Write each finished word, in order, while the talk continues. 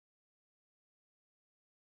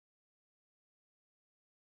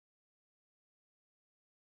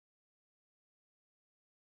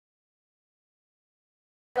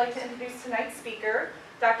like to introduce tonight's speaker,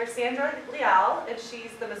 Dr. Sandra Leal, and she's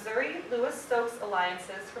the Missouri Lewis Stokes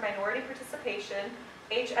Alliances for Minority Participation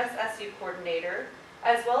HSSU coordinator,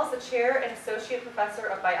 as well as the chair and associate professor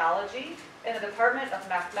of biology in the Department of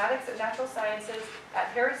Mathematics and Natural Sciences at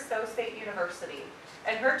Harris-Stowe State University.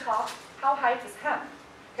 And her talk, How Hype is Hemp?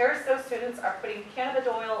 Harris-Stowe students are putting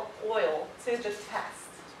cannabidiol oil to the test.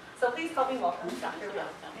 So please help me welcome Dr. Leal.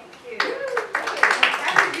 Thank you.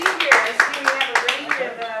 Happy to be here. I see we have a range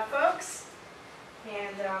of folks,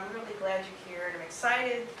 and I'm really glad you're here, and I'm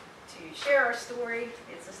excited to share our story.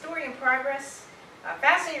 It's a story in progress.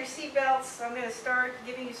 Fasten your seatbelts. I'm going to start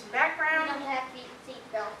giving you some background. We don't have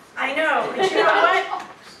seatbelts. I know, but you know what?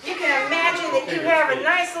 You can imagine that you have a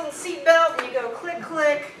nice little seatbelt, and you go click,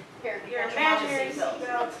 click, your imaginary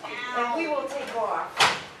seatbelt, and we will take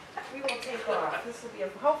off. We will take off. This will be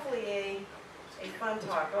hopefully a fun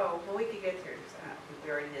talk. Oh, well, we could get through. We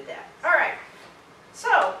already did that. All right.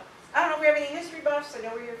 So, I don't know if we have any history buffs. I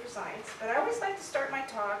know we're here for science, but I always like to start my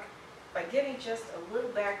talk by giving just a little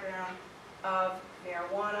background of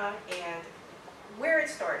marijuana and where it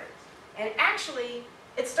started. And actually,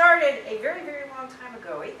 it started a very, very long time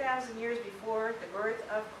ago, 8,000 years before the birth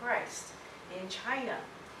of Christ in China.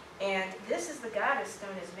 And this is the goddess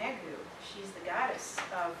known as Megu. She's the goddess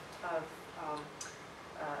of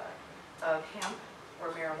hemp or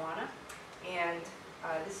marijuana. And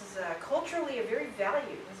this is culturally has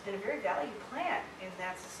been a very valued plant in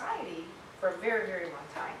that society for a very, very long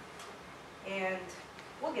time. And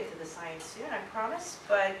we'll get to the science soon, I promise.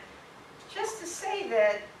 But just to say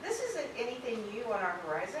that this isn't anything new on our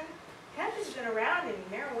horizon. Hemp has been around and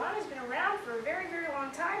marijuana has been around for a very, very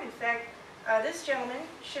long time. In fact, this gentleman,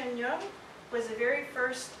 Shen Yun, was the very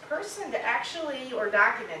first person to actually, or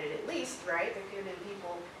documented at least, right? There could have been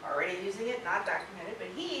people already using it, not documented, but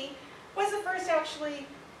he was the first to actually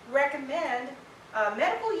recommend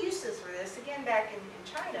medical uses for this, again, back in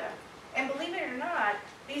China. And believe it or not,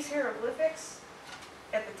 these hieroglyphics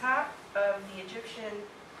at the top of the Egyptian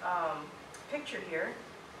picture here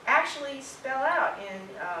actually spell out in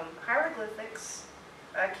hieroglyphics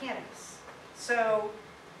cannabis. So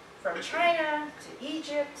from China to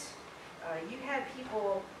Egypt, you had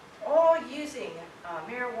people all using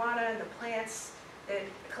marijuana and the plants that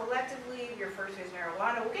collectively refer to as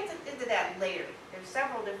marijuana. We'll get into that later. There's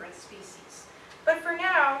several different species. But for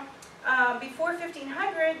now, before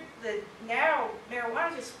 1500, now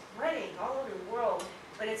marijuana is spreading all over the world,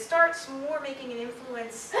 but it starts more making an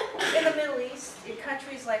influence in the Middle East, in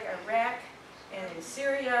countries like Iraq and in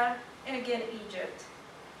Syria, and again Egypt.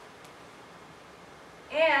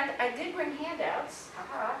 And I did bring handouts.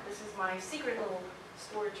 Haha, this is my secret little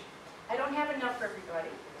storage. I don't have enough for everybody.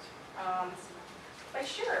 But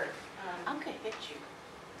sure. I'm going to get you.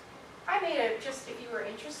 I made just if you were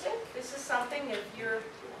interested, this is something if you're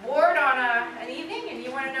bored on an evening and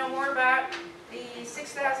you want to know more about the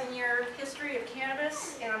 6,000-year history of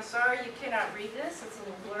cannabis, and I'm sorry you cannot read this, it's a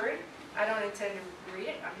little blurry. I don't intend to read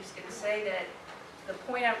it. I'm just going to say that the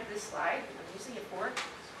point of this slide, I'm using it for,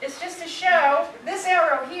 is just to show this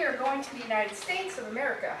arrow here going to the United States of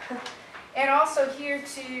America, and also here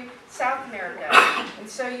to South America. And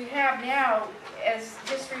so you have now, as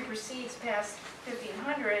history proceeds past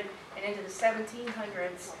 1500 and into the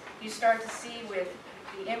 1700s, you start to see with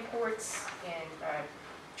the imports and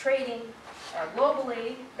trading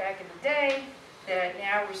globally back in the day, that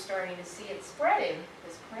now we're starting to see it spreading,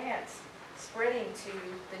 this plant spreading to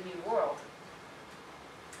the New World.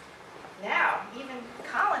 Now, even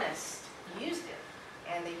colonists used it,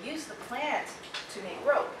 and they used the plant to make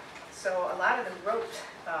rope. So a lot of the rope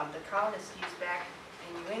the colonists used back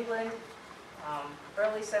in New England,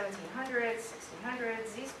 early 1700s,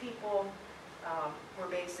 1600s, these people were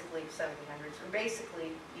basically, 1700s, were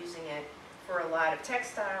basically using it for a lot of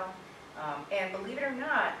textile. And believe it or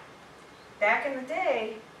not, back in the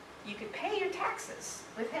day, you could pay your taxes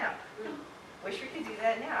with hemp. Wish we could do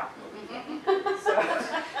that now.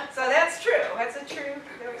 So that's true. That's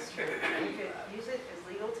true. You could use it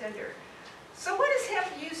as legal tender. So what is hemp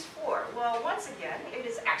used for? Well, once again, it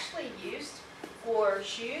is actually used for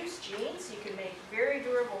shoes, jeans. You can make very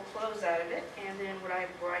durable clothes out of it. And then what I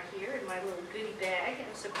brought here in my little goodie bag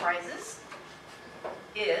of surprises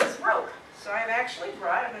is rope. So I've actually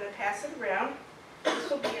brought, I'm going to pass it around. This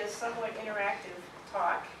will be a somewhat interactive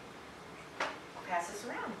talk. I'll pass this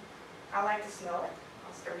around. I like to smell it.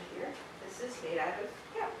 I'll start here. This is made out of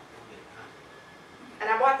hemp. And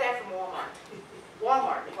I bought that from Walmart.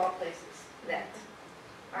 Walmart, of all places. That.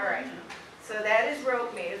 All right. So that is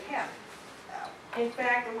rope made of hemp. In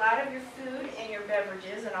fact, a lot of your food and your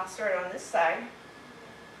beverages, and I'll start on this side.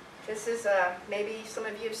 This is, maybe some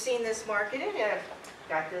of you have seen this marketed.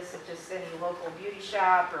 got this at just any local beauty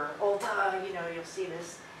shop or Ulta, you know, you'll see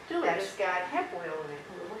this. That has got hemp oil in it,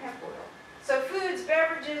 a little hemp oil. So foods,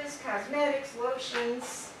 beverages, cosmetics,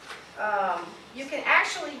 lotions. You can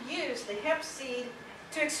actually use the hemp seed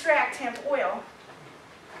to extract hemp oil.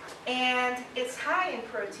 And it's high in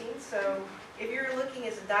protein, so if you're looking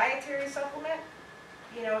as a dietary supplement,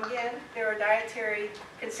 you know, again, there are dietary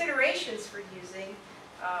considerations for using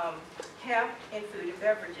hemp in food and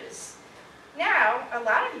beverages. Now, a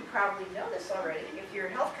lot of you probably know this already. If you're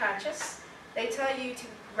health conscious, they tell you to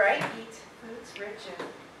eat foods rich in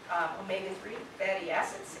omega-3 fatty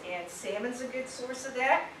acids, and salmon's a good source of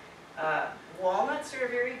that. Walnuts are a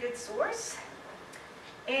very good source.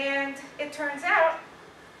 And it turns out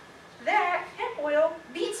that hemp oil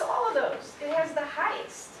beats all of those. It has the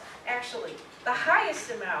highest, actually, the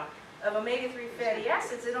highest amount of omega-3 fatty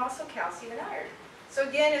acids and also calcium and iron. So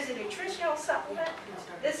again, as a nutritional supplement,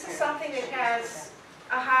 this is something that has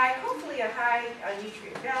a high, hopefully a high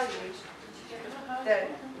nutrient value that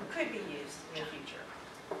could be used in the future.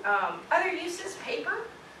 Other uses, paper,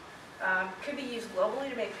 could be used globally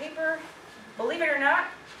to make paper. Believe it or not,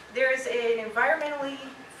 there is an environmentally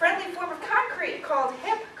friendly form of concrete called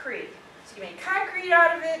hempcrete. So you make concrete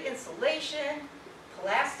out of it, insulation,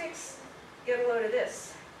 plastics. Get a load of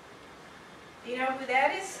this. Do you know who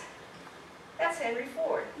that is? That's Henry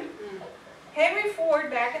Ford. Henry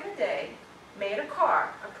Ford, back in the day, made a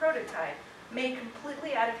car, a prototype, made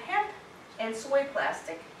completely out of hemp and soy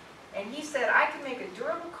plastic. And he said, I can make a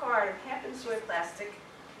durable car out of hemp and soy plastic.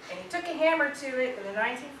 And he took a hammer to it in the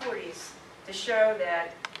 1940s to show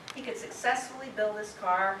that he could successfully build this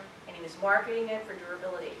car, and he was marketing it for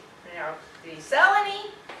durability. Now, did he sell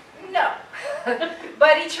any? No.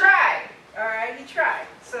 But he tried. All right, he tried.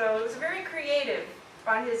 So it was very creative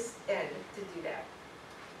on his end to do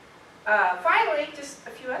that. Finally, just a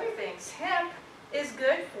few other things. Hemp is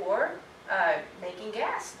good for making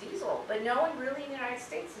gas, diesel, but no one really in the United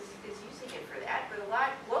States is using it for that. But a lot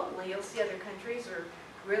globally, you'll see other countries are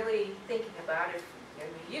really thinking about it.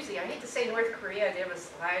 Usually, I hate to say North Korea, they have a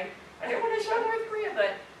slide. I don't want to show North Korea,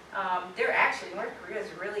 but they're actually, North Korea is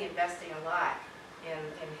really investing a lot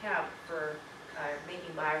in hemp for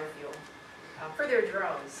making biofuel for their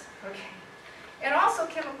drones. Okay. And also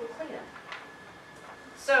chemical cleanup.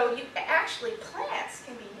 So actually plants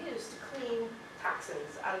can be used to clean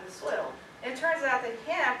toxins out of the soil. And it turns out that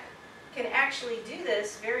hemp can actually do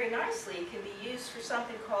this very nicely. It can be used for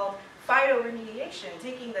something called phytoremediation,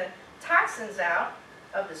 taking the toxins out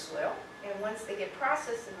of the soil. And once they get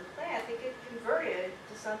processed in the plant, they get converted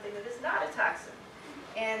to something that is not a toxin.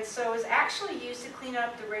 And so it's actually used to clean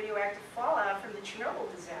up the radioactive fallout from the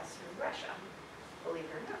Chernobyl disaster in Russia, believe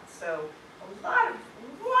it or not. So a lot of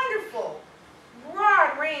wonderful,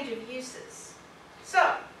 broad range of uses.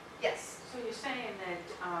 So, yes? So you're saying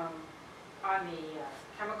that on the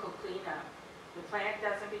chemical cleanup, the plant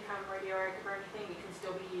doesn't become radioactive or anything? It can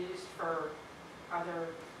still be used for other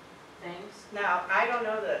things? Now, I don't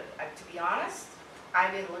know to be honest, I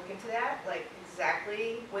didn't look into that, like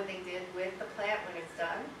exactly what they did with the plant when it's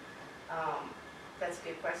done. That's a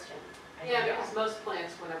good question. Yeah, because most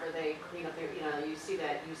plants, whenever they clean up their, you see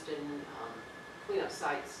that used in cleanup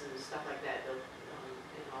sites and stuff like that, and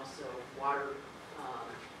also water.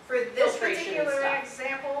 For this filtration and particular stuff.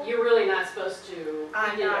 Example, You're really not supposed to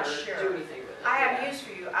I'm clean it not or sure. do anything with it. I have Yeah. news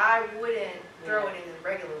for you. I wouldn't throw it into the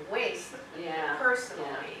regular waste Yeah. personally,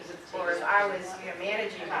 Yeah, 'cause it or if takes- I was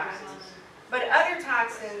managing toxins. But other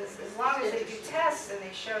toxins, as long as they do tests and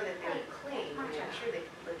they show that they're clean, which I'm sure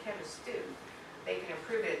the chemists do, they can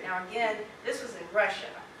improve it. Now again, this was in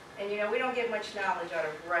Russia, and we don't get much knowledge out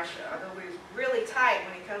of Russia, although we're really tight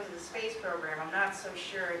when it comes to the space program. I'm not so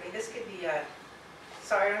sure. I mean, this could be a,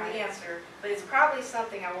 sorry, I don't know the answer, but it's probably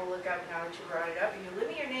something I will look up now that you brought it up. If you leave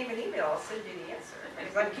me your name and email, I'll send you the answer,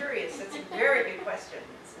 because I'm curious. It's a very good question.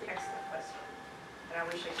 It's an excellent question, and I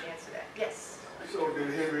wish I could answer that. Yes? So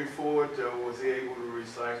did Henry Ford, was he able to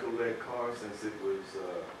recycle that car since it was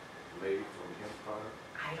made from hemp product?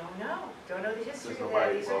 I don't know. Don't know the history There's of that.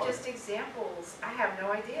 nobody These are bought it. just examples. I have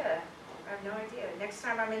no idea. I have no idea. Next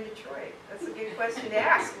time I'm in Detroit, that's a good question to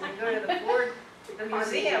ask when we go to the Ford, the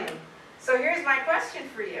museum. So here's my question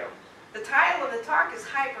for you. The title of the talk is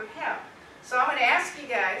Hyper Hemp. So I'm going to ask you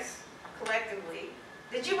guys collectively,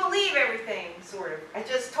 did you believe everything, sort of? I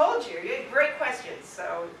just told you. You had great questions.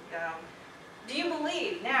 So do you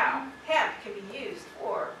believe now hemp can be used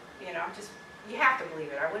for, you have to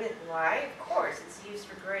believe it. I wouldn't lie. Of course, it's used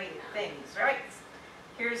for great things, right?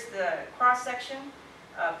 Here's the cross-section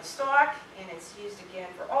of the stalk, and it's used again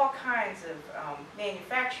for all kinds of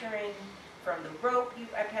manufacturing, from the rope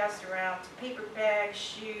I passed around to paper bags,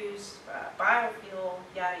 shoes, biofuel,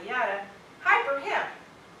 yada yada. Hyper hemp.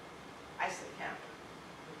 I said hemp.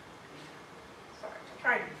 Sorry, I'm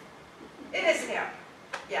trying to. It is hemp.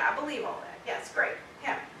 Yeah, I believe all that. Yeah, it's great.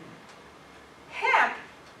 Hemp. Hemp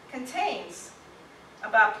contains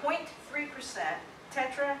about 0.3%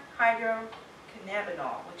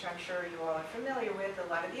 tetrahydrocannabinol, which I'm sure you all are familiar with. A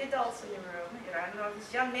lot of the adults in the room. And I don't know if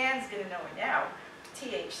this young man's going to know it now.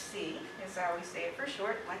 THC, as I always say it for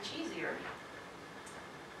short, much easier.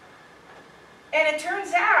 And it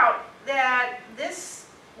turns out that this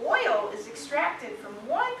oil is extracted from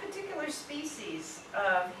one particular species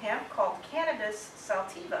of hemp called Cannabis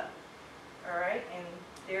sativa. All right, and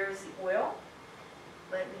there's the oil.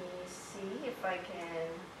 Let me see if I can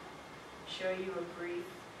show you a brief.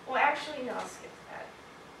 Well, actually, no, I'll skip that.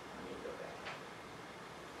 Let me go back.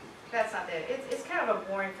 That's not that. It's kind of a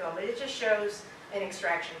boring film, but it just shows an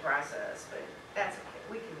extraction process. But that's okay.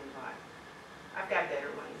 We can move on. I've got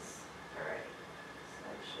better ones. All right.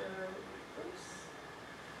 Slideshow. Oops.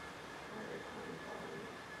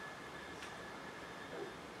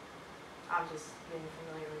 I'm just getting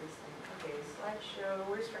familiar with this thing. Okay, slideshow.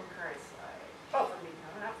 Where's from current slide? Oh, from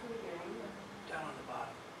beginning, not from beginning. Down on the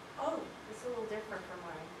bottom. Oh, it's a little different from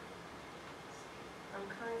mine. From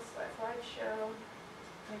current slideshow.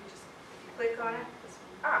 Maybe just if you click on it.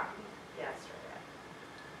 Ah, yeah, let's try that.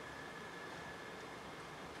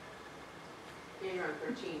 Yeah, you're on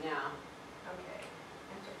 13 now. Okay.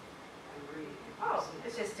 Enter. I'm reading. Oh,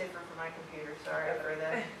 it's just different from my computer. Sorry for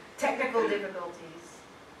the technical difficulties.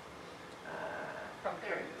 From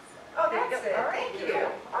There it current. is. Oh, that's it. Thank you.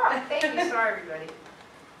 Oh, thank you. Sorry, everybody.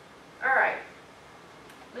 All right.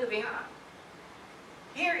 Moving on.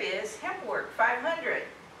 Here is hemp work 500.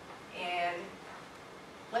 And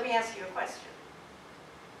let me ask you a question.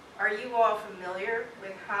 Are you all familiar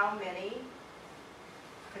with how many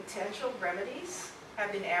potential remedies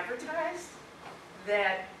have been advertised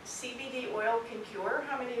that CBD oil can cure?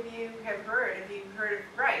 How many of you have heard? Have you heard?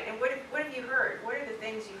 Right. And what have you heard? What are the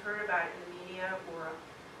things you've heard about in the media or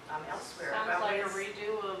elsewhere? Sounds about like a what it's-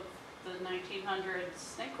 redo of the 1900s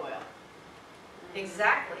snake oil.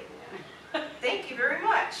 Exactly. Yeah. Thank you very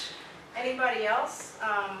much. Anybody else?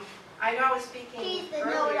 I know I was speaking He's the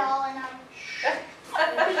earlier. know-it-all and I'm...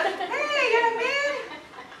 Hey, young man!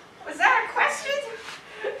 Was that a question?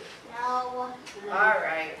 No. All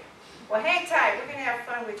right. Well, hang tight. We're going to have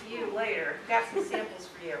fun with you later. Got some samples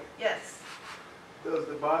for you. Yes. Does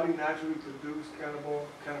the body naturally produce cannabis?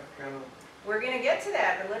 We're going to get to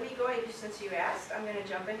that, but let me go ahead. Since you asked, I'm going to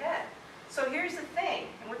jump ahead. So here's the thing,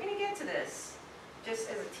 and we're going to get to this just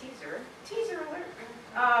as a teaser. Teaser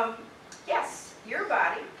alert. Yes, your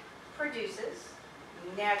body produces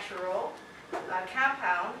natural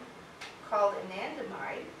compound called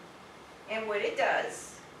anandamide, and what it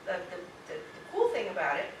does, the cool thing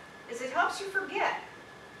about it, is it helps you forget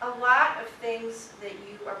a lot of things that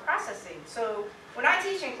you are processing. So when I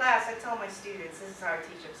teach in class, I tell my students, this is how I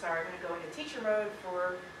teach. I'm sorry, I'm going to go into teacher mode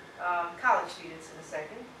for college students in a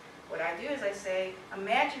second. What I do is I say,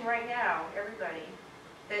 imagine right now, everybody,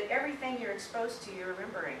 that everything you're exposed to, you're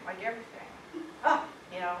remembering, like everything. Oh,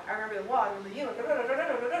 you know, I remember the wall, I remember you,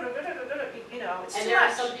 you know, it's And too there are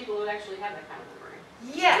much. some people who actually have that kind of memory.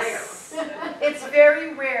 Yes, it's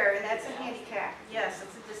very rare, and that's a handicap. Yes,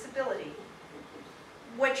 it's a disability.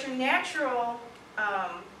 What your natural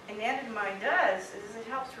anandamide does is it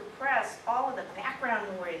helps repress all of the background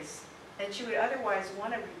noise that you would otherwise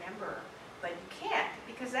want to remember, but you can't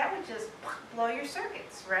because that would just blow your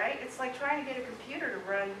circuits, right? It's like trying to get a computer to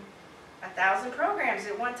run 1,000 programs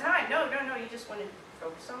at one time. No, you just want to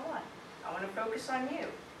focus on one. I want to focus on you.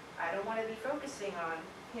 I don't want to be focusing on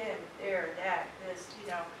him, there, that, this, you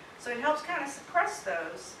know. So it helps kind of suppress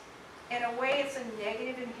those. In a way, it's a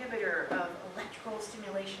negative inhibitor of electrical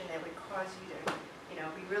stimulation that would cause you to, you know,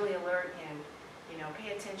 be really alert and, you know,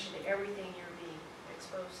 pay attention to everything you're being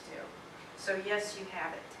exposed to. So yes, you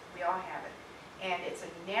have it. We all have it. And it's a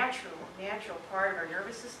natural part of our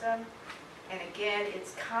nervous system. And again,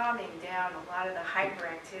 it's calming down a lot of the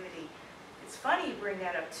hyperactivity. It's funny you bring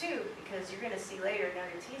that up too, because you're going to see later,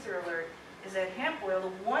 another teaser alert, is that hemp oil, the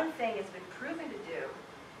one thing it's been proven to do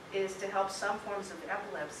is to help some forms of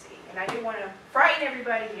epilepsy. And I didn't want to frighten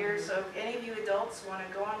everybody here, so if any of you adults want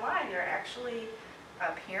to go online, there are actually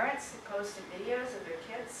parents that posted videos of their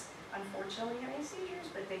kids unfortunately having seizures,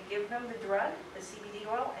 but they give them the drug, the CBD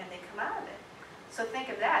oil, and they come out of it. So think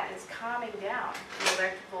of that, it's calming down the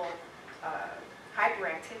electrical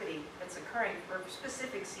hyperactivity that's occurring for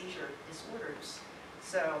specific seizure disorders.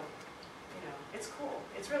 So You know, it's cool.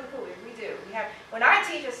 It's really cool. We do. We have, when I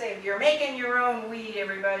teach, I say, you're making your own weed,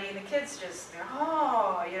 everybody, and the kids just,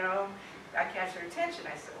 oh, you know, I catch their attention.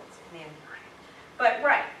 I said, well, it's an antibiotic. But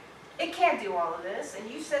right, it can't do all of this. And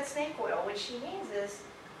you said snake oil. What she means is,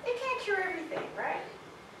 it can't cure everything, right?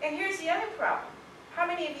 And here's the other problem. How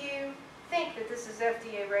many of you think that this is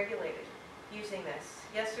FDA regulated, using this?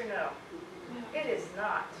 Yes or no? It is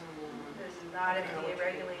not. It is not FDA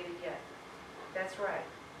regulated yet. That's right.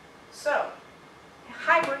 So,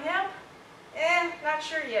 hyper hemp? Not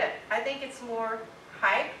sure yet. I think it's more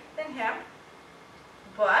hype than hemp.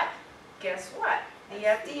 But, guess what? The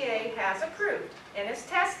FDA has approved and is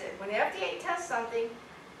tested. When the FDA tests something,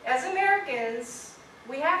 as Americans,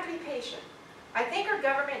 we have to be patient. I think our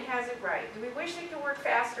government has it right. Do we wish it could work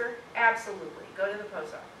faster? Absolutely. Go to the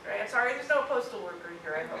post office, right? I'm sorry, there's no postal worker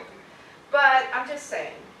here, I hope. But I'm just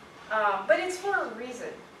saying. But it's for a reason,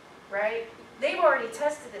 right? They've already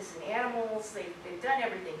tested this in animals. They've done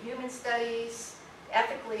everything. Human studies,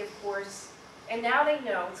 ethically, of course. And now they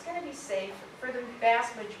know it's going to be safe for the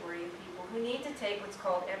vast majority of people who need to take what's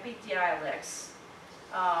called Epidiolex.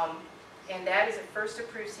 And that is a first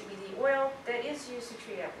approved CBD oil that is used to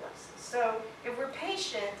treat epilepsy. So if we're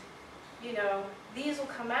patient, you know, these will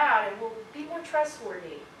come out and will be more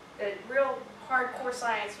trustworthy. That real hardcore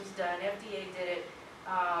science was done. FDA did it.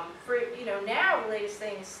 For, you know, now the latest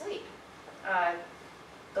thing is sleep.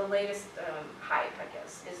 The latest hype, I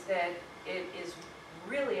guess, is that it is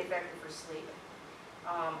really effective for sleep.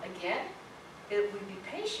 Again, it would be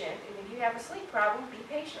patient, and if you have a sleep problem, be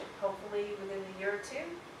patient. Hopefully within a year or two,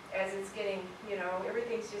 as it's getting, you know,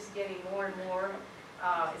 everything's just getting more and more,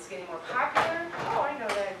 it's getting more popular. Oh, I know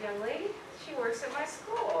that young lady. She works at my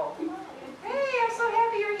school. Hey, I'm so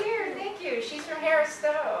happy you're here. Thank you. She's from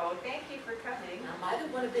Harris-Stowe. Thank you for coming. I might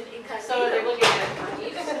have been incognito. So they're looking at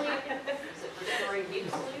deep sleep? Is it restoring deep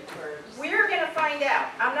sleep or? We're going to find out.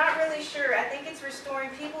 I'm not really sure. I think it's restoring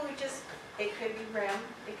people who just, it could be REM.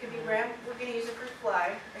 It could be REM. We're going to use it for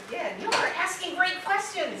fly. Again, you are asking great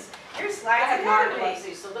questions. Your I slides have ahead of me.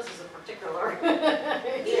 narcolepsy, so this is a particular.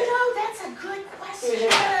 You know, that's a good question.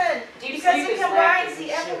 Deep Because sleep it is combines lacking.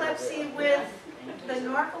 the epilepsy with the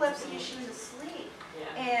narcolepsy issue in the sleep.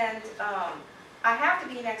 Yeah. And I have to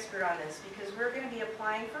be an expert on this because we're going to be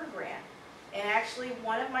applying for a grant. And actually,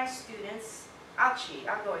 one of my students, I'll cheat.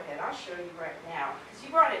 I'll go ahead. I'll show you right now. Because you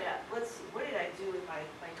brought it up. Let's see. What did I do with my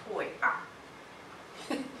toy? Ah.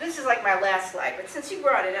 This is like my last slide. But since you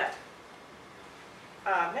brought it up,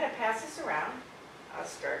 I'm going to pass this around. I'll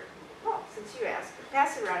start. Well, since you asked,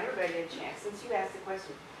 pass it around. Everybody get a chance. Since you asked the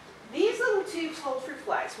question. These little tubes hold fruit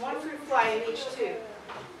flies. One fruit fly in each tube.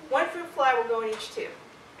 One fruit fly will go in each tube.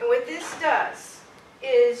 And what this does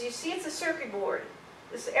is, you see it's a circuit board.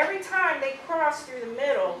 This, every time they cross through the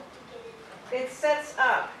middle, it sets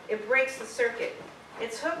up, it breaks the circuit.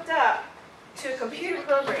 It's hooked up to a computer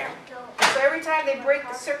program. And so every time they break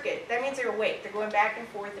the circuit, that means they're awake. They're going back and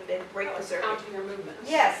forth and then break the circuit. Counting their movements.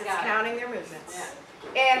 Yes, it's Got it. counting their movements.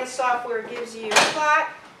 Yeah. And the software gives you a plot.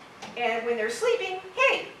 And when they're sleeping,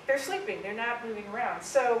 hey, they're sleeping. They're not moving around.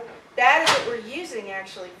 So that is what we're using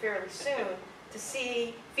actually fairly soon to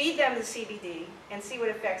see, feed them the CBD and see what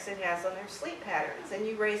effects it has on their sleep patterns. And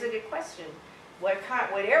you raise a good question. What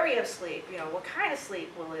area of sleep, you know, what kind of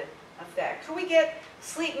sleep will it affect? Could we get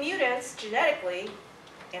sleep mutants genetically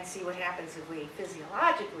and see what happens if we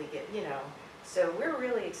physiologically get, you know? So we're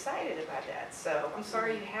really excited about that. So I'm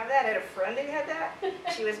sorry you have that. I had a friend who had that.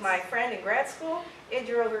 She was my friend in grad school. It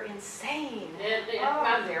drove her insane.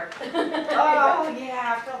 I'm there. Oh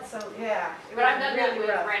yeah, I felt so, yeah. It But was I've done that really with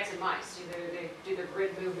rough. rats and mice. They do their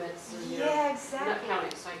grid movements and Yeah, you're not exactly.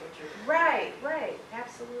 counting psychoactive. Right, right,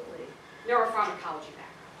 absolutely. Neuropharmacology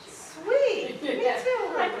background too. Sweet, me Yeah. too a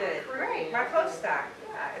little bit. Great. Great, my postdoc,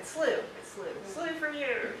 yeah, it's SLU, it's SLU. SLU for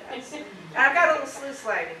you. Yes. And I've got a little SLU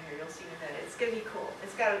slide in here, you'll see in a minute. It's gonna be cool.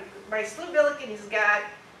 It's got my SLU Billiken, he's got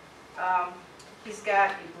a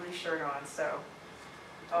blue shirt on, so,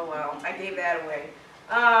 oh well, I gave that away.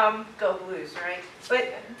 Go Blues, right?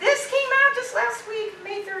 But this came out just last week,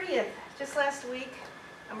 May 30th, just last week,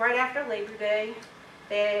 right after Labor Day.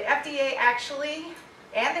 The FDA actually,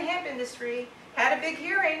 and the hemp industry, had a big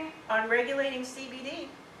hearing on regulating CBD,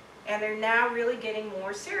 and they're now really getting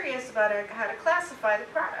more serious about how to classify the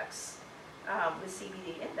products with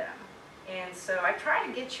CBD in them. And so I tried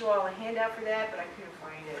to get you all a handout for that, but I couldn't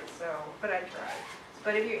find it, so, but I tried.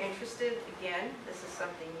 But if you're interested, again, this is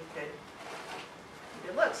something you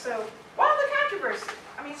could look. So, all the controversy,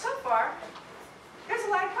 I mean, so far, there's a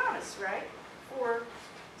lot of promise, right, for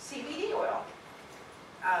CBD oil.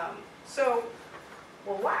 So,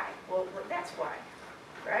 well, why? Well, that's why,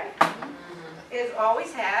 right? has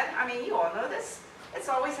always had, I mean, you all know this, it's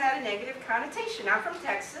always had a negative connotation. I'm from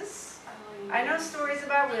Texas. I know stories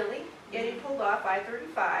about Willie getting pulled off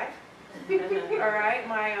I-35. All right,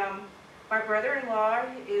 my brother-in-law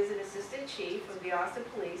is an assistant chief of the Austin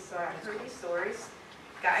Police, so I've heard these stories.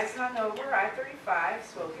 Guys hung over I-35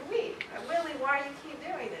 smoking weed. Now, Willie, why do you keep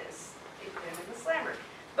doing this? They put him in the slammer.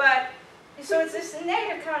 But, so it's this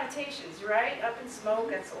negative connotations, right? Up in Smoke,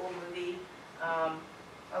 that's an old movie.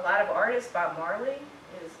 A lot of artists, Bob Marley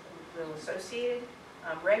is a little associated,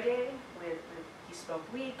 reggae with he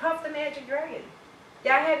smoked weed. Puff the Magic Dragon.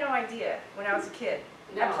 Yeah, I had no idea when I was a kid.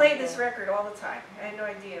 I played this record all the time. I had no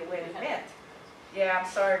idea what it meant. Yeah,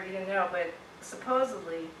 I'm sorry if you didn't know, but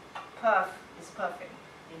supposedly Puff is puffing,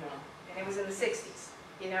 you know, and it was in the 60s,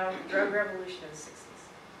 you know, the drug revolution of the 60s.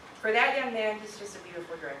 For that young man, he's just a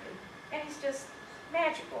beautiful record, and he's just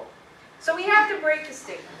magical. So we have to break the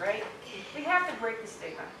stigma, right? We have to break the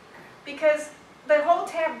stigma, because the whole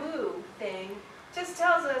taboo thing just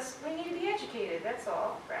tells us we need to be educated, that's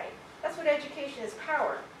all, right? That's what education is,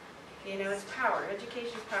 power. You know, it's power.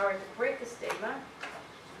 Education is power to break the stigma.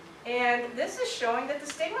 And this is showing that the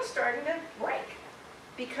stigma is starting to break.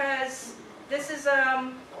 Because this is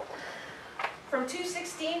from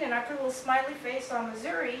 216, and I put a little smiley face on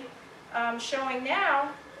Missouri, showing now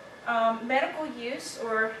medical use,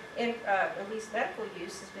 or at least medical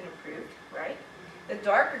use has been approved, right? The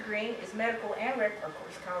darker green is medical and rec, of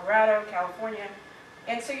course, Colorado, California.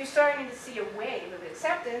 And so you're starting to see a wave of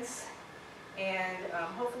acceptance and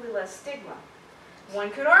hopefully less stigma.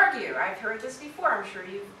 One could argue, I've heard this before, I'm sure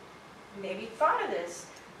you've maybe thought of this,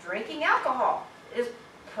 drinking alcohol is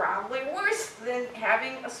probably worse than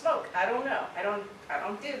having a smoke. I don't know. I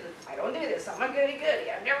don't do this. I'm a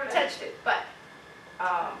goody-goody. I've never touched it. But,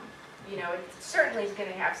 you know, it certainly is going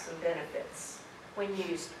to have some benefits when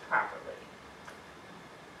used properly.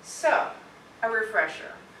 So, a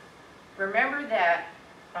refresher. Remember that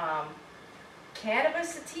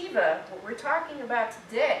cannabis sativa, what we're talking about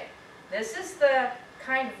today, this is the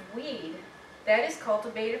kind of weed that is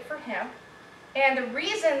cultivated for hemp. And the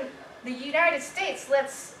reason the United States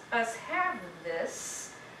lets us have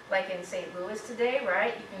this, like in St. Louis today,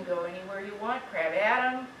 right? You can go anywhere you want, Crab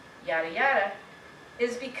Adam, yada yada,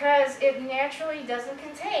 is because it naturally doesn't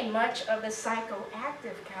contain much of the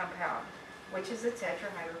psychoactive compound, which is the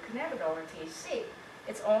tetrahydrocannabinol, or THC.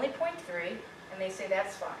 It's only 0.3, and they say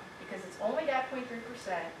that's fine, because it's only got 0.3%.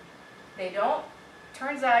 They don't,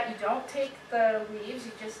 turns out you don't take the leaves,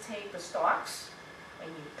 you just take the stalks, and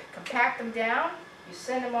you compact them down, you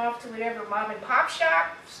send them off to whatever mom and pop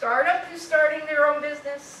shop, startup who's starting their own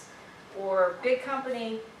business, or big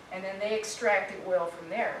company, and then they extract the oil from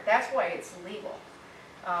there. That's why it's legal.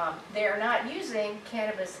 They are not using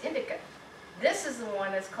cannabis indica. This is the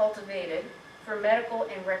one that's cultivated for medical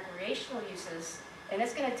and recreational uses, and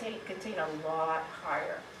it's going to contain a lot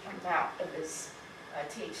higher amount of this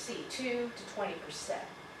THC, 2 to 20%.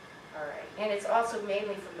 All right, and it's also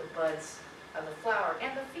mainly from the buds of the flower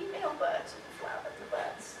and the female buds of the flower of the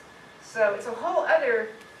buds. So it's a whole other,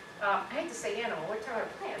 I hate to say animal, we're talking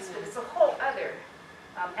about plants, but it's a whole other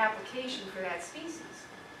application for that species.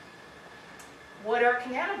 What are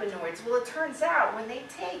cannabinoids? Well, it turns out when they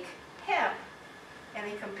take hemp and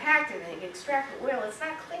they compact it and they extract the oil, it's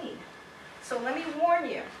not clean. So let me warn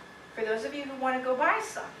you, for those of you who want to go buy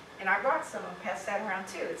some, and I brought some and passed that around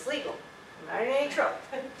too, it's legal. I'm not in any trouble.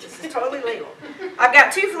 This is totally legal. I've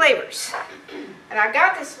got 2 flavors. And I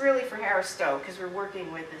got this really for Harris-Stowe because we're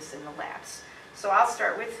working with this in the labs. So I'll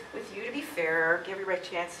start with you to be fair, give everybody a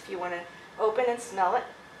chance if you want to open and smell it.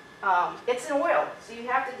 It's an oil, so you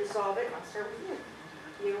have to dissolve it. I'll start with you.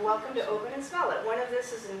 You're welcome to open and smell it. One of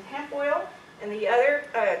this is in hemp oil, and the other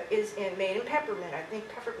is made in peppermint. I think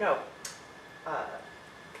coconut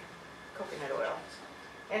oil.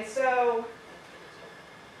 And so,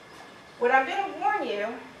 what I'm going to warn you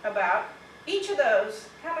about, each of those,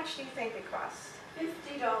 how much do you think they cost? $50.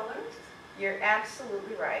 You're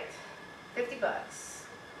absolutely right. $50. $54 at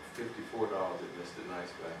Mr.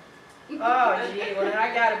 Nice Guy. Oh, gee, well then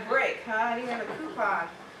I got a break, huh? I didn't have a coupon.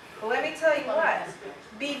 Well, let me tell you what.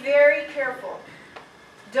 Be very careful.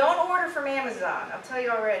 Don't order from Amazon. I'll tell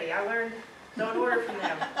you already. I learned, don't order from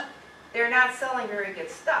them. They're not selling very good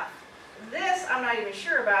stuff. This, I'm not even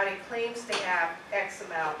sure about. It claims to have X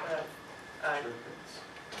amount of,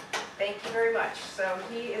 thank you very much. So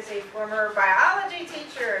he is a former biology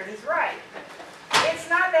teacher, and he's right. It's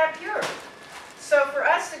not that pure. So for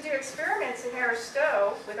us to do experiments in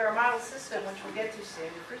Harris-Stowe with our model system, which we'll get to soon,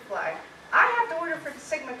 the fruit fly, I have to order for the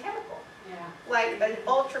Sigma chemical, Yeah. like an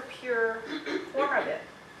ultra pure form of it.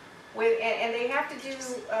 And they have to do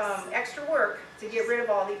extra work to get rid of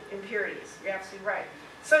all the impurities. You're absolutely right.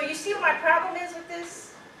 So you see what my problem is with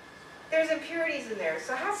this? There's impurities in there.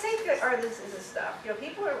 So how safe is this stuff? You know,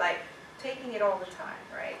 people are like taking it all the time,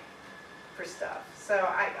 right? For stuff. So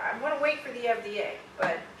I want to wait for the FDA,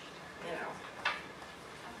 but you know.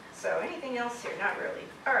 So anything else here? Not really.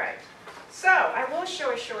 All right. So I will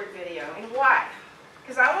show a short video. And why?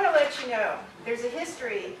 Because I want to let you know there's a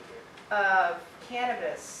history of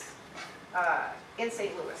cannabis in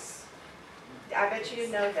St. Louis. I bet you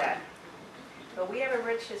didn't know that. But we have a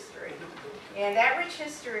rich history. And that rich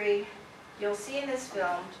history, you'll see in this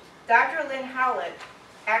film, Dr. Lynn Howlett,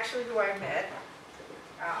 actually who I met,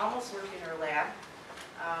 almost worked in her lab.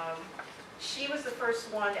 She was the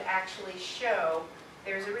first one to actually show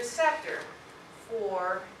there's a receptor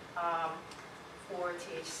for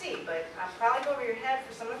THC. But I'll probably go over your head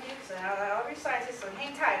for some of you because I know not all of your scientists, so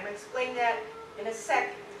hang tight. I'm going to explain that in a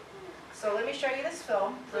second. So let me show you this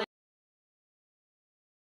film.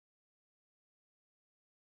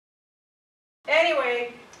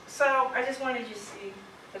 Anyway, so I just wanted you to see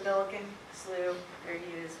the Billiken Slew. There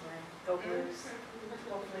he is, man. Go Blues.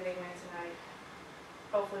 Hopefully they win tonight.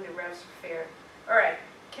 Hopefully the refs are fair. All right,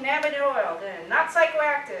 Cannabidiol then. Not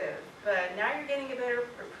psychoactive, but now you're getting a better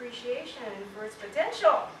appreciation for its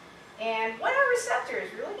potential. And what are receptors?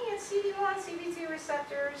 We're looking at CD1, CB2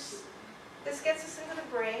 receptors. This gets us into the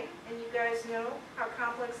brain, and you guys know how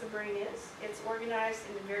complex the brain is. It's organized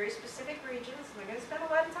into very specific regions. I'm not going to spend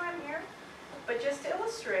a lot of time here, but just to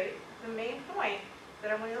illustrate, the main point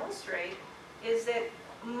that I want to illustrate is that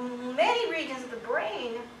many regions of the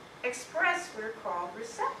brain express what are called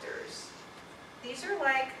receptors. These are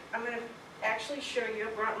like, I'm going to actually show you,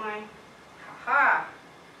 I brought my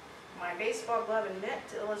baseball glove and mitt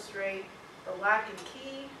to illustrate the lock and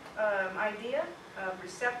key idea of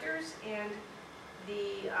receptors and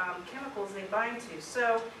the chemicals they bind to.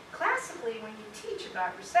 So classically, when you teach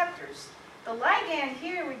about receptors, the ligand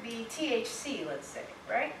here would be THC, let's say,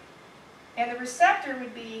 right? And the receptor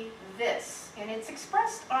would be this, and it's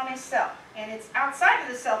expressed on a cell, and it's outside of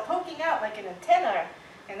the cell, poking out like an antenna,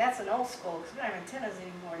 and that's an old school, because we don't have antennas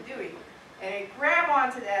anymore, do we? And it grab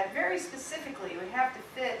onto that very specifically. It would have to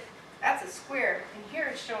fit, that's a square, and here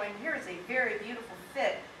it's showing, here is a very beautiful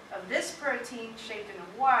fit of this protein shaped in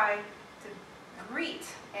a Y to greet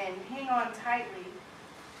and hang on tightly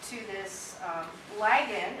to this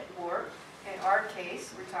ligand, or in our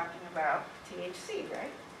case, we're talking about THC, right?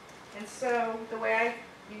 And so the way I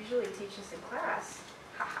usually teach this in class,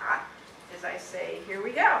 is I say, here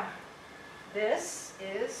we go. This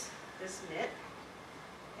is this mitt,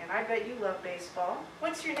 and I bet you love baseball.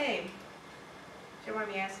 What's your name? Do you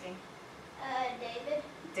mind me asking? David.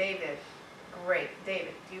 David. Great.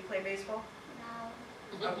 David, do you play baseball?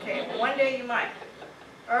 No. Okay, well, one day you might.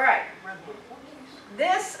 All right.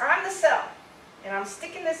 This, I'm the cell, and I'm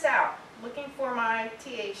sticking this out, looking for my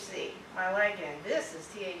THC, my ligand. This is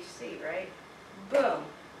THC, right? Boom.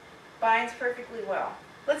 Binds perfectly well.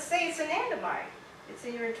 Let's say it's an andamide. It's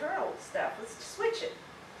in your internal stuff. Let's switch it.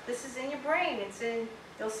 This is in your brain. It's in,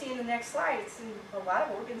 you'll see in the next slide, it's in a lot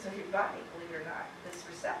of organs of your body, believe it or not, this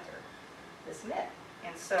receptor, this mitt.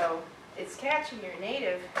 And so it's catching your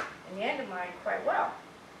native anandamide quite well.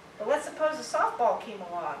 But let's suppose a softball came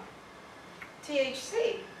along.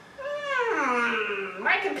 THC.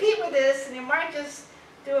 Might compete with this, and it might just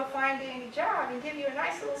do a fine dandy job and give you a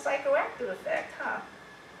nice little psychoactive effect, huh?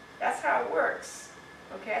 That's how it works.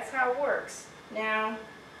 Okay, that's how it works. Now,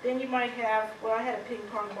 then you might have, well, I had a ping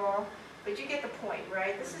pong ball, but you get the point,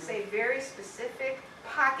 right? This is a very specific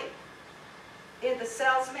pocket the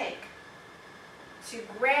cells make to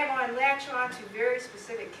grab on, latch on to very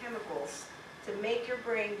specific chemicals to make your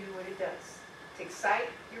brain do what it does. To excite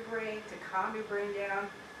your brain, to calm your brain down.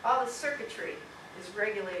 All the circuitry is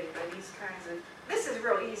regulated by these kinds of, this is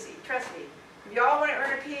real easy, trust me. If y'all want to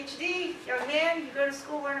earn a PhD, young man, you go to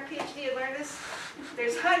school, learn a PhD, and learn this,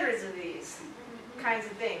 there's hundreds of these kinds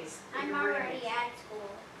of things. I'm already at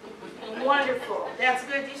school. Wonderful. That's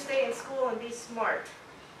good. You stay in school and be smart.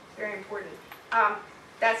 Very important.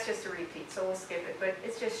 That's just a repeat, so we'll skip it, but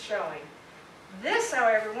it's just showing. This,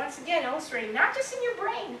 however, once again, illustrating not just in your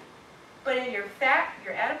brain, but in your fat,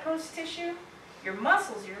 your adipose tissue, your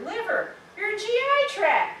muscles, your liver, your GI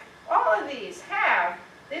tract. All of these have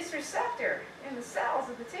this receptor in the cells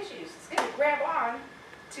of the tissues. It's going to grab on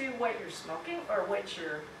to what you're smoking or what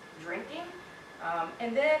you're drinking.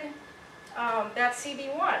 And then that's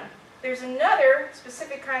CB1. There's another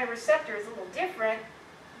specific kind of receptor, it's a little different,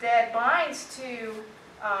 that binds to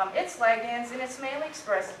its ligands, and it's mainly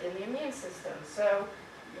expressed in the immune system. So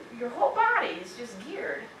your whole body is just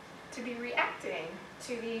geared to be reacting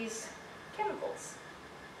to these chemicals.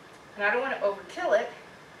 And I don't want to overkill it,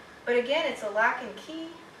 but again, it's a lock and key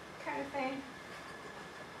kind of thing.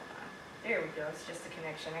 There we go, it's just a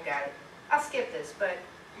connection, I got it. I'll skip this, but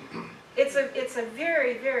it's a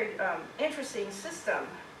very, very interesting system,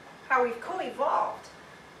 how we've co-evolved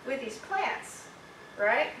with these plants,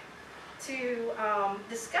 right? To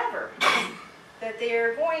discover that they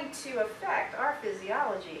are going to affect our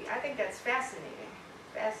physiology. I think that's fascinating,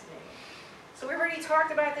 fascinating. So we've already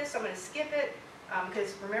talked about this, I'm going to skip it,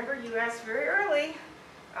 because remember you asked very early.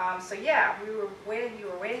 So yeah, you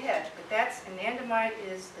were way ahead, but that's, anandamide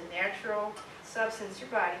is the natural substance your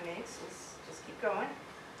body makes. Let's just keep going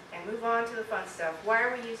and move on to the fun stuff. Why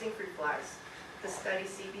are we using fruit flies to study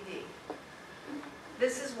CBD?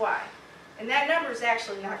 This is why. And that number is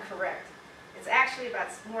actually not correct. It's actually about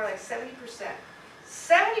more like 70%.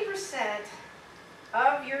 70%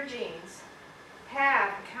 of your genes have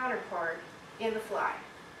a counterpart in the fly,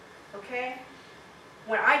 okay?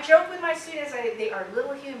 When I joke with my students, they are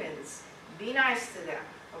little humans. Be nice to them,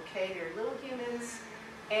 okay? They're little humans,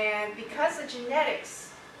 and because of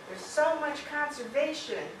genetics, there's so much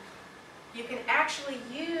conservation, you can actually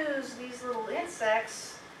use these little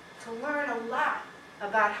insects to learn a lot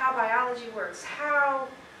about how biology works, how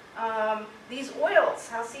these oils,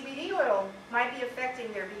 how CBD oil might be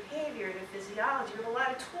affecting their behavior, their physiology. We have a lot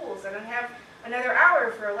of tools. I don't have another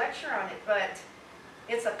hour for a lecture on it, but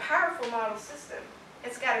it's a powerful model system.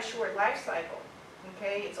 It's got a short life cycle,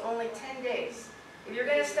 okay? It's only 10 days. If you're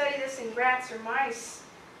going to study this in rats or mice,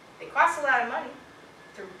 it costs a lot of money,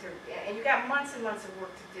 and you've got months and months of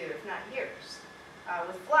work to do, if not years.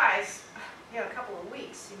 With flies, a couple of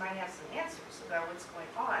weeks, you might have some answers about what's going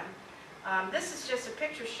on. This is just a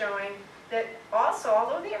picture showing that also,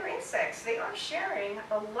 although they are insects, they are sharing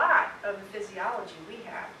a lot of the physiology we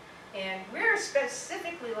have. And we're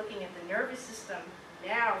specifically looking at the nervous system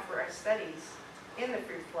now for our studies in the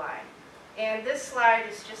fruit fly. And this slide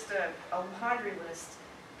is just a laundry list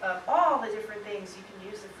of all the different things you can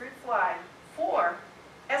use the fruit fly for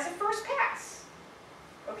as a first pass.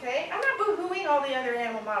 Okay? I'm not boo-hooing all the other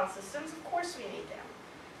animal model systems. Of course we need them.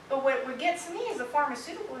 But what gets me is the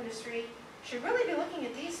pharmaceutical industry should really be looking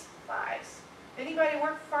at these flies. Anybody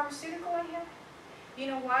work for pharmaceutical in here? You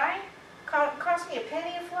know why? It cost me a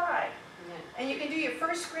penny a fly. And you can do your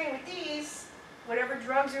first screen with these, whatever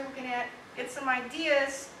drugs you're looking at, get some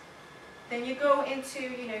ideas, then you go into,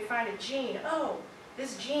 you find a gene. Oh,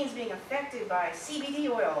 this gene's being affected by CBD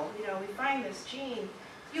oil. We find this gene.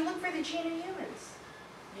 You look for the gene in humans.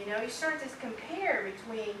 You start to compare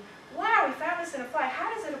between, wow, we found this in a fly.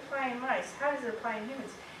 How does it apply in mice? How does it apply in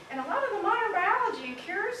humans? And a lot of the modern biology and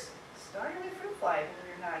cures started with fruit fly,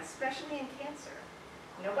 believe it or not, especially in cancer.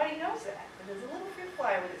 Nobody knows that, but there's a little fruit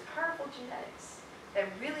fly with its powerful genetics that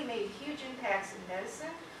really made huge impacts in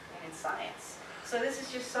medicine and in science. So this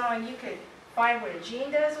is just showing you could find what a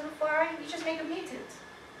gene does with a fly. You just make a mutant.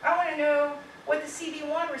 I want to know what the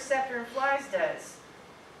CB1 receptor in flies does.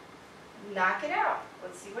 Knock it out.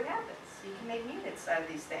 Let's see what happens. You can make mutants out of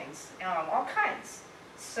these things, all kinds.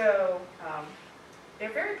 So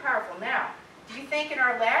they're very powerful. Now, do you think in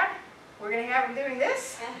our lab we're going to have them doing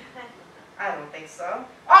this? I don't think so.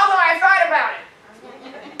 Although I thought about it.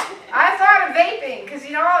 I thought of vaping, because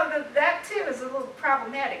that too is a little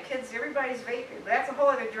problematic. Kids, everybody's vaping. But that's a whole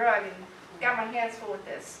other drug, and got my hands full with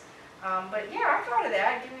this. But yeah, I thought of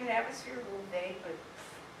that, giving an atmosphere a little vague, but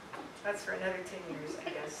that's for another 10 years, I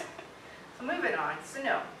guess. So moving on. So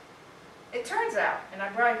no, it turns out, and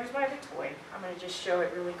here's my other toy. I'm going to just show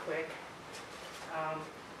it really quick.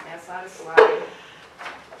 That's not a slide.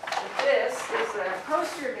 But this is a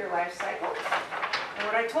poster of their life cycle. And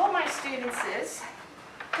what I told my students is,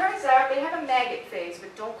 turns out they have a maggot phase,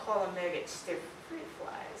 but don't call them maggots. They're fruit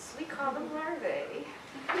flies. We call them larvae.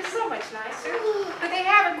 They're so much nicer. But they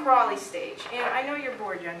have a crawly stage. And I know you're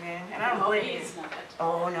bored, young man, and I don't blame you.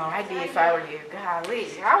 Oh, no, I'd be if I were you. Golly.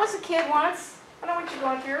 I was a kid once. I know what you're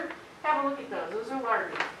going through. Have a look at those. Those are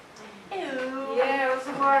larvae. Ew. Yeah, those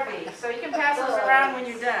are larvae. So you can pass those around when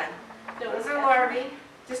you're done. Those are larvae.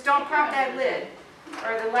 Just don't pop that lid,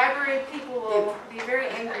 or the library people will be very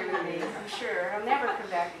angry with me, I'm sure. I'll never come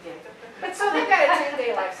back again. But so they've got a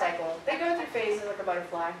 10-day life cycle. They go through phases like a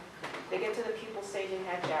butterfly. They get to the pupal stage and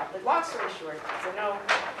hatch out. But long story short, so no,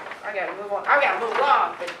 I gotta move on. I gotta move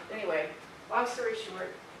along, but anyway, long story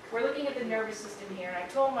short, we're looking at the nervous system here, and I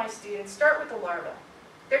told my students, start with the larva.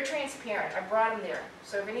 They're transparent. I brought them there.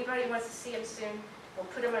 So if anybody wants to see them soon, we'll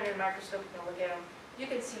put them under a microscope and look at them. You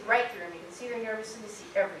can see right through them. You can see their nervous system, you see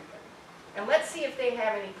everything. And let's see if they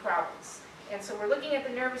have any problems. And so we're looking at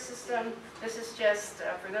the nervous system. This is just,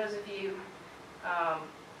 for those of you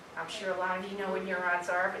I'm sure a lot of you know what neurons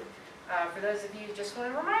are, but for those of you who just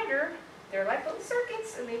want a reminder, they're like little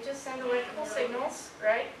circuits and they just send electrical signals,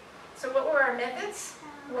 right? So what were our methods?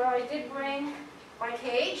 Well, I did bring my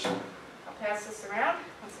cage. I'll pass this around.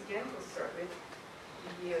 Once again, we'll start with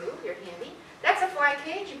you. You're handy. That's a fly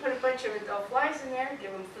cage. You put a bunch of adult flies in there,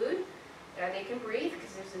 give them food. They can breathe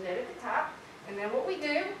because there's a net at the top. And then what we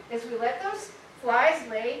do is we let those flies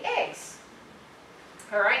lay eggs.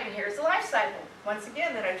 All right, and here's the life cycle, once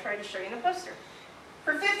again, that I tried to show you in the poster.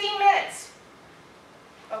 For 15 minutes.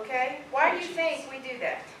 Okay? Why do you think we do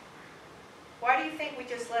that? Why do you think we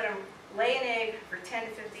just let them lay an egg for 10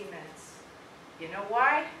 to 15 minutes? You know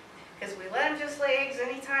why? Because we let them just lay eggs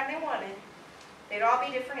anytime they wanted. They'd all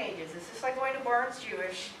be different ages. It's just like going to Barnes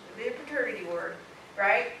Jewish, the paternity ward,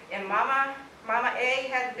 right? And Mama A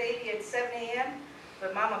had the baby at 7 a.m.,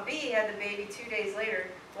 but Mama B had the baby 2 days later.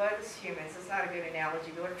 Well, it's humans. It's not a good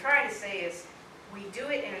analogy, but what I'm trying to say is we do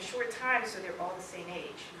it in a short time so they're all the same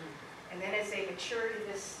age. And then as they mature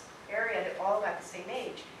to this area, they're all about the same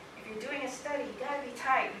age. If you're doing a study, you got to be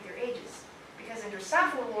tight with your ages. Because in the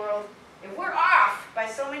Drosophila world, if we're off by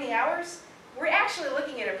so many hours, we're actually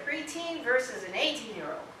looking at a preteen versus an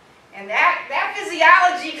 18-year-old. And that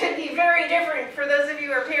physiology could be very different for those of you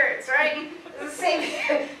who are parents, right? It's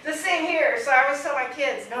the same here. So I always tell my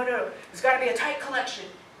kids, no, there's got to be a tight collection.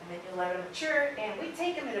 And then you let them mature, and we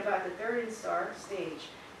take them at about the 3rd instar stage.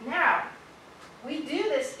 Now, we do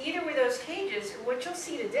this either with those cages, or what you'll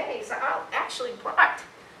see today is I'll actually brought,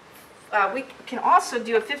 we can also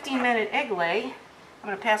do a 15-minute egg lay. I'm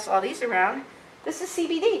going to pass all these around. This is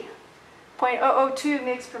CBD, 0.002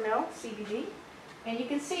 mg per mil CBD. And you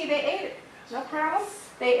can see they ate it, no problem.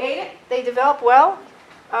 They ate it, they developed well.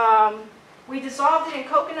 We dissolved it in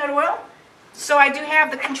coconut oil. So I do have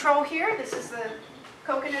the control here. This is the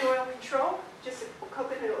coconut oil control, just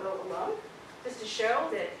coconut oil alone, just to show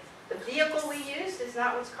that the vehicle we used is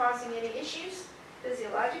not what's causing any issues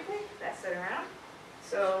physiologically. Pass that around.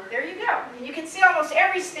 So there you go. And you can see almost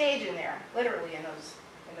every stage in there, literally in those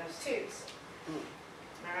tubes.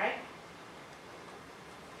 All right.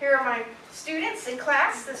 Here are my students in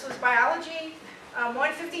class. This was biology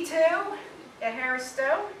 152 at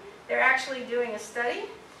Harris-Stowe. They're actually doing a study.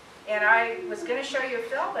 And I was going to show you a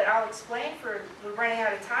film, but I'll explain. We're running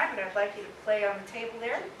out of time, but I'd like you to play on the table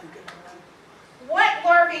there. What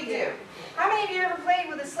larvae do? How many of you ever played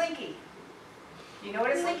with a slinky? You know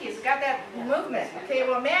what a slinky is? It's got that movement. Okay,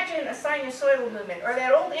 well imagine a sinusoidal movement, or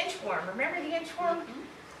that old inchworm. Remember the inchworm?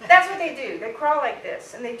 That's what they do. They crawl like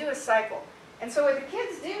this, and they do a cycle. And so what the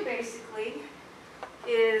kids do, basically,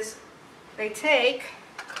 is they take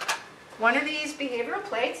one of these behavioral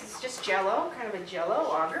plates. It's just jello, kind of a jello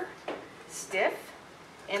agar, stiff.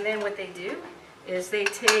 And then what they do is they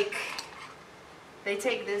take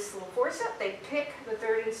this little forceps, they pick the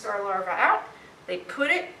 3rd instar larva out, they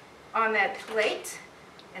put it on that plate,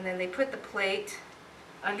 and then they put the plate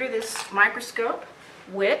under this microscope,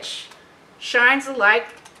 which shines the light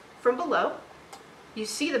from below. You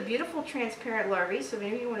see the beautiful transparent larvae, so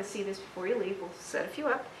maybe you want to see this before you leave. We'll set a few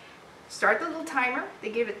up. Start the little timer. They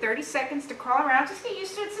give it 30 seconds to crawl around. Just get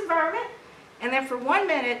used to its environment. And then for 1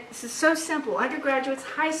 minute, this is so simple. Undergraduates,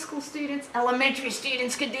 high school students, elementary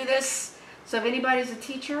students could do this. So if anybody's a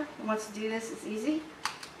teacher and wants to do this, it's easy.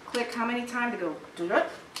 Click how many times to go da-da,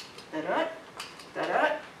 da-da,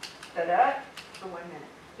 da-da, da-da for 1 minute.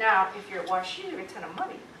 Now, if you're at WashU, you're a ton of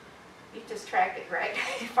money. You just track it, right?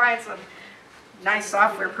 You find some nice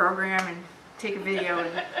software program and take a video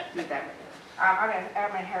and do that. I'm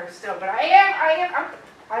at Harris-Stowe, but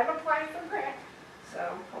I'm applying for a grant, so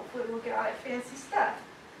hopefully we'll get all that fancy stuff.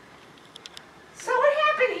 So what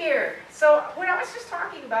happened here? So what I was just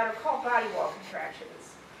talking about are called body wall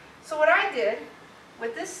contractions. So what I did,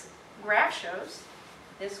 what this graph shows,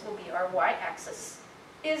 this will be our y-axis,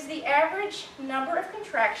 is the average number of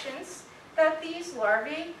contractions that these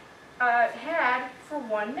larvae had for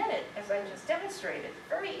 1 minute, as I just demonstrated.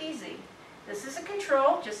 Very easy. This is a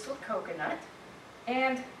control, just with coconut.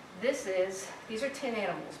 And these are 10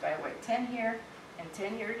 animals, by the way. 10 here and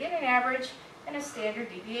 10 here. Get an average and a standard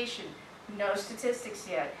deviation. No statistics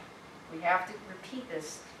yet. We have to repeat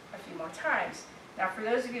this a few more times. Now, for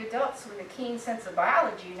those of you adults with a keen sense of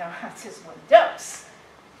biology, you know it's just one dose.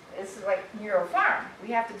 This is like neurofarm. We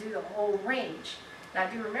have to do the whole range. Now,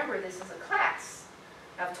 do remember, this is a class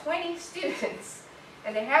of 20 students,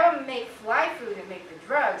 and they have them make fly food and make the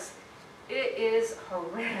drugs. It is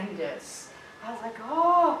horrendous. I was like,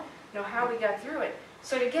 oh, know how we got through it.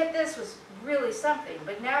 So to get this was really something.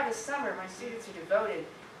 But now this summer, my students are devoted.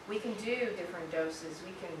 We can do different doses.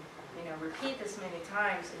 We can, repeat this many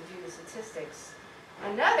times and do the statistics.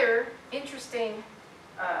 Another interesting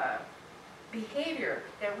behavior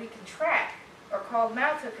that we can track are called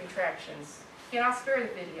mouth hook contractions. Again, I'll spare the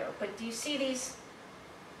video, but do you see these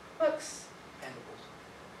hooks? Mandibles.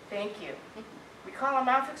 Thank you. We call them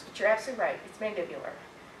mouth hooks, but you're absolutely right. It's mandibular.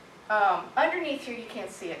 Underneath here, you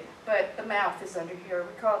can't see it, but the mouth is under here.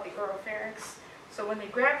 We call it the oropharynx. So when they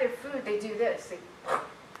grab their food, they do this. They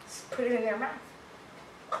put it in their mouth.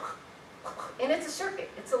 And it's a circuit.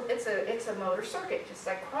 It's a motor circuit, just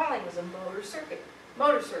like crawling was a motor circuit.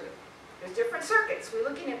 Motor circuit. There's different circuits. We're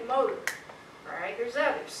looking at motor. All right, there's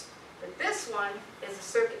others. But this one is a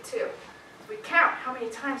circuit too. We count how many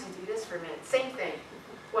times you do this for a minute. Same thing.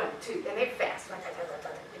 1, 2, and they're fast. You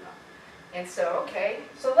know. And so, okay,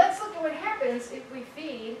 so let's look at what happens if we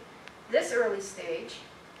feed this early stage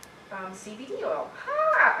CBD oil.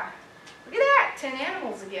 Ha! Look at that, 10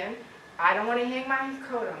 animals again. I don't want to hang my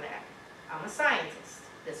coat on that. I'm a scientist.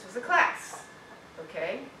 This was a class,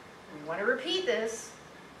 okay? We want to repeat this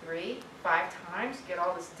 3, 5 times, get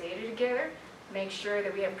all this data together, make sure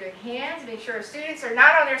that we have good hands, make sure our students are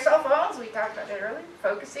not on their cell phones. We talked about that earlier,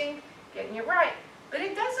 focusing, getting it right. But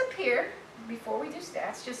it does appear, before we do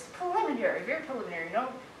stats, just preliminary, very preliminary,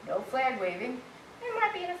 no flag waving, there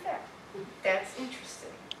might be an effect. That's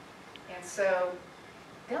interesting. And so,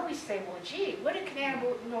 then we say, well, gee, what do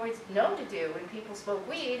cannabinoids know to do when people smoke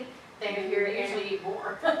weed? They usually eat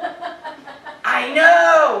more. I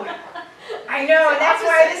know, and that's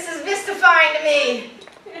why this is mystifying to me.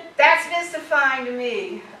 That's mystifying to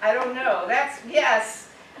me. I don't know. Yes,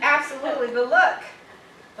 absolutely. But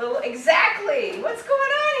look, exactly. What's going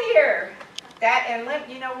on here?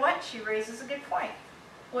 You know what? She raises a good point.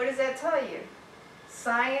 What does that tell you?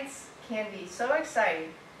 Science can be so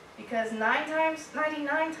exciting because 99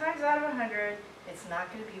 times out of 100, it's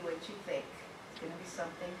not going to be what you think. It's going to be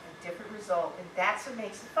something, a different result, and that's what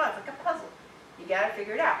makes it fun. It's like a puzzle. You got to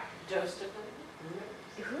figure it out. Dose differently?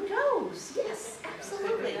 Who knows? Yes,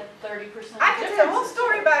 absolutely. 30%. I could tell a whole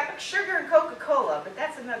story about sugar and Coca-Cola, but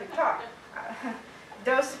that's another talk.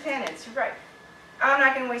 Dose dependence, you're right. I'm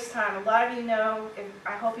not going to waste time. A lot of you know, and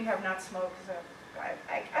I hope you have not smoked, because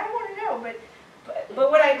I don't want to know, but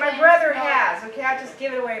what my brother has, okay, I'll just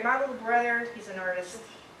give it away. My little brother, he's an artist,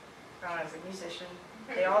 he's a musician,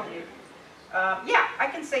 they all do. Yeah, I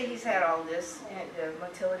can say he's had all this, and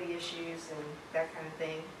motility issues and that kind of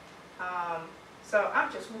thing. So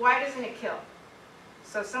I'm just, why doesn't it kill?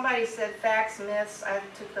 So somebody said facts, myths, I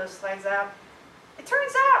took those slides out. It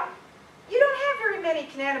turns out you don't have very many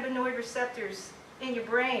cannabinoid receptors in your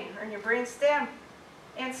brain or in your brain stem.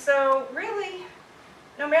 And so really,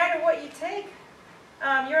 no matter what you take,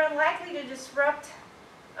 you're unlikely to disrupt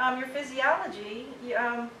your physiology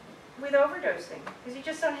with overdosing, because you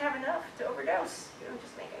just don't have enough to overdose. You don't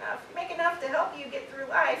just make enough. You make enough to help you get through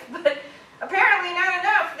life, but apparently not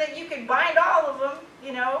enough that you can bind all of them,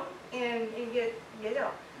 you know, and get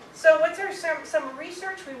ill. So what's some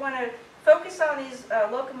research? We want to focus on these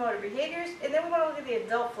locomotor behaviors, and then we want to look at the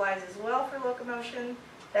adult flies as well for locomotion.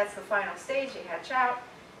 That's the final stage. They hatch out,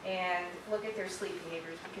 and look at their sleep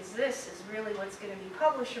behaviors, because this is really what's going to be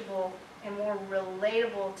publishable and more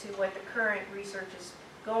relatable to what the current research is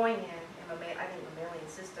going in I think mammalian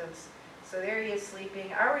systems. So there he is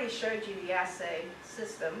sleeping. I already showed you the assay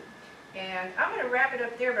system, and I'm going to wrap it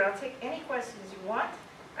up there, but I'll take any questions you want.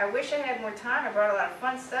 I wish I had more time. I brought a lot of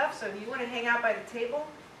fun stuff, so if you want to hang out by the table,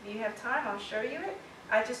 if you have time, I'll show you it.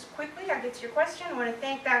 I'll get to your question. I want to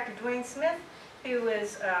thank Dr. Dwayne Smith, who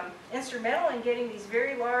was instrumental in getting these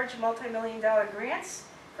very large multi-million-dollar grants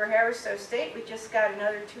for Harris-Stowe State. We just got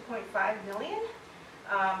another $2.5 million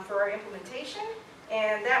for our implementation,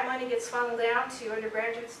 and that money gets funneled down to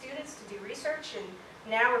undergraduate students to do research, and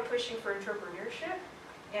now we're pushing for entrepreneurship.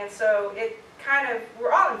 And so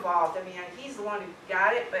we're all involved. I mean, he's the one who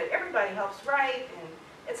got it, but everybody helps write, and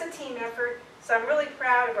it's a team effort. So I'm really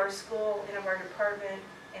proud of our school and of our department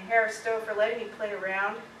and Harris-Stowe for letting me play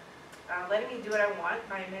around, letting me do what I want.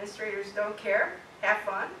 My administrators don't care. Have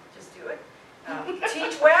fun. Just do it.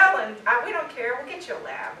 Teach well, and we don't care. We'll get you a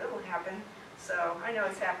lab. It will happen. So I know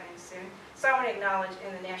it's happening soon. So I want to acknowledge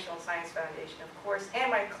in the National Science Foundation, of course,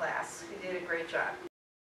 and my class, who did a great job.